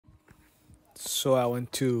So I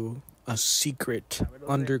went to a secret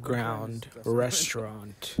underground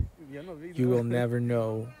restaurant. You will never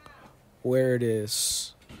know where it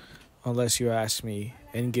is unless you ask me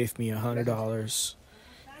and give me $100.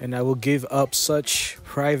 And I will give up such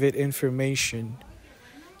private information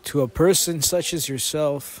to a person such as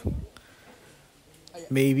yourself.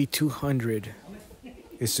 Maybe 200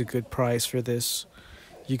 is a good price for this.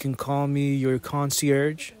 You can call me your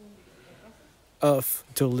concierge of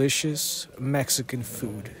delicious Mexican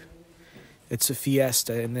food. It's a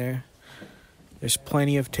fiesta in there. There's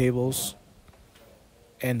plenty of tables,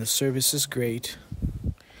 and the service is great.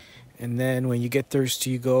 And then when you get thirsty,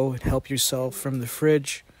 you go and help yourself from the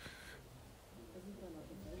fridge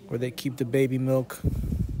where they keep the baby milk.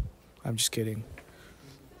 I'm just kidding.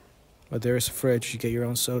 But there is a fridge. You get your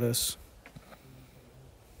own sodas.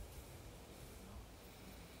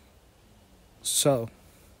 So,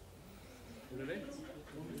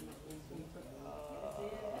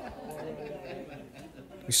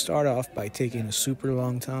 we start off by taking a super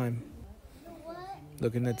long time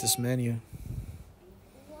looking at this menu.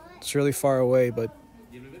 It's really far away, but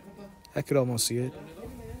I could almost see it.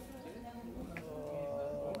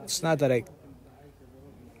 It's not that I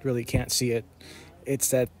really can't see it.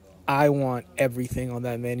 It's that I want everything on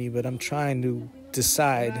that menu, but I'm trying to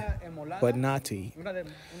decide what not to eat.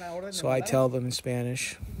 So I tell them in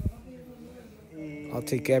Spanish, I'll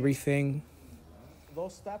take everything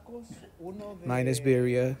minus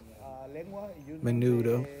birria,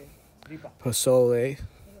 menudo, pozole,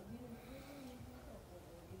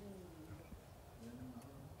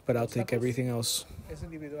 but I'll take everything else.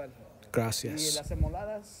 Gracias.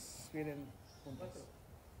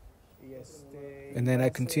 And then I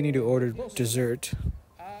continue to order dessert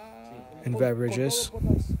and beverages,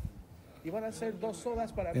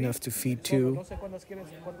 enough to feed two,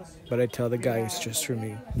 but I tell the guy it's just for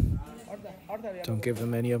me. Don't give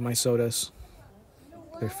them any of my sodas.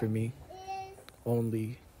 They're for me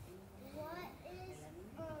only.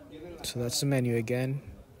 So that's the menu again.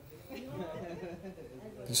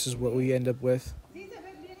 This is what we end up with.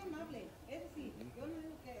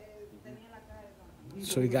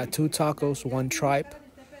 So we got 2 tacos, 1 tripe,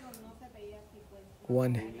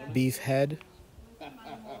 1 beef head,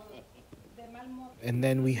 and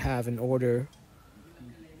then we have an order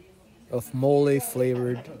of mole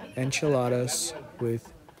flavored enchiladas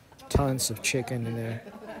with tons of chicken in there.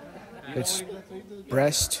 It's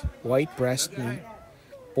white breast meat,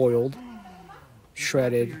 boiled,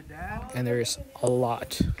 shredded, and there's a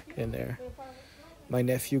lot in there. My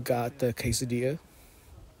nephew got the quesadilla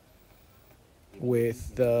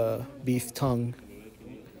with the beef tongue,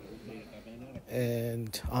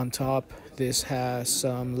 and on top this has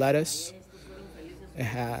some lettuce. It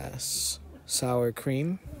has sour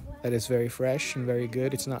cream that is very fresh and very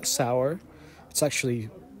good. It's not sour, it's actually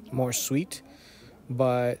more sweet,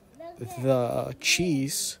 but the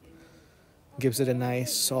cheese gives it a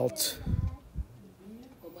nice salt.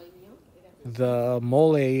 The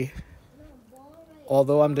mole,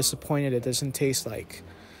 although I'm disappointed it doesn't taste like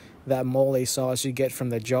that mole sauce you get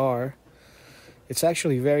from the jar, it's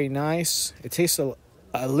actually very nice. It tastes a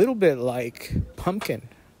little bit like pumpkin.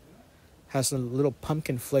 Has a little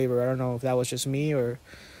pumpkin flavor. I don't know if that was just me or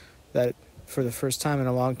that for the first time in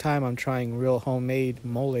a long time I'm trying real homemade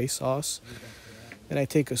mole sauce. Then I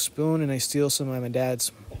take a spoon and I steal some of my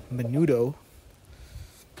dad's menudo.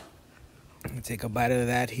 I take a bite of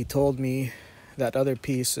that. He told me that other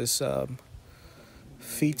piece is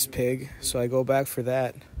Feet's pig, so I go back for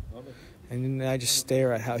that. And then I just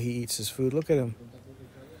stare at how he eats his food. Look at him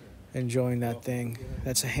enjoying that thing.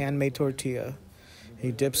 That's a handmade tortilla.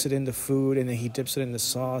 He dips it in the food and then he dips it in the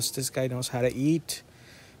sauce. This guy knows how to eat,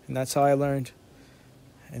 and that's how I learned.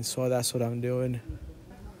 And so that's what I'm doing.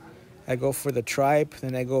 I go for the tripe,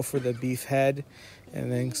 then I go for the beef head,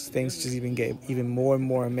 and then things just even get even more and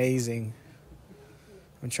more amazing.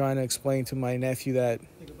 I'm trying to explain to my nephew that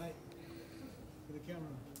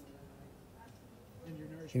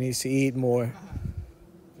he needs to eat more.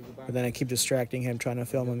 But then I keep distracting him, trying to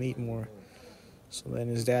film him eat more. So then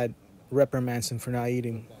his dad reprimands him for not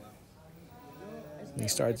eating. And he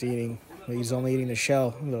starts eating. But he's only eating the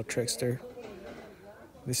shell, little trickster.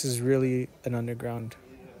 This is really an underground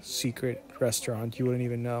secret restaurant. You wouldn't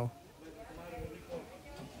even know.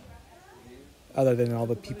 Other than all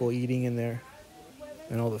the people eating in there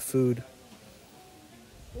and all the food.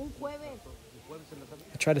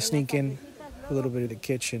 I try to sneak in a little bit of the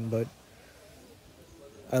kitchen, but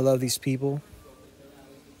I love these people.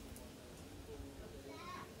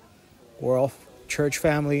 We're all church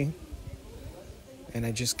family, and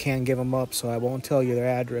I just can't give them up, so I won't tell you their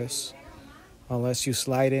address. Unless you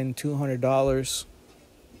slide in $200,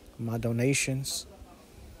 my donations,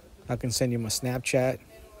 I can send you my Snapchat,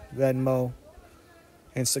 Venmo,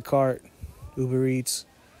 Instacart, Uber Eats,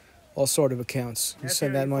 all sort of accounts. You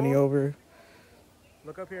send that money over.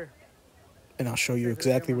 Look up here. And I'll show you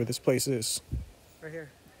exactly where this place is. Right here.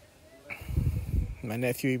 My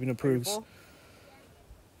nephew even approves.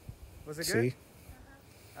 Was it good? See?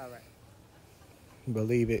 All right.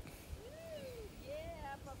 Believe it.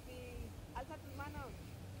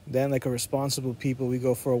 Then, like a responsible people, we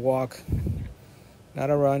go for a walk. Not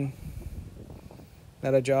a run.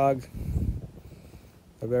 Not a jog.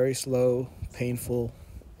 A very slow, painful,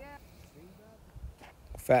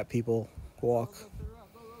 fat people walk.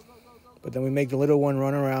 But then we make the little one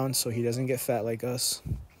run around so he doesn't get fat like us.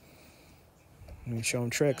 And we show him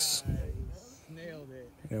tricks. Nailed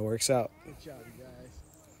it. And it works out. Good job, you guys.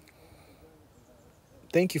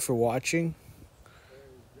 Thank you for watching.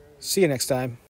 See you next time.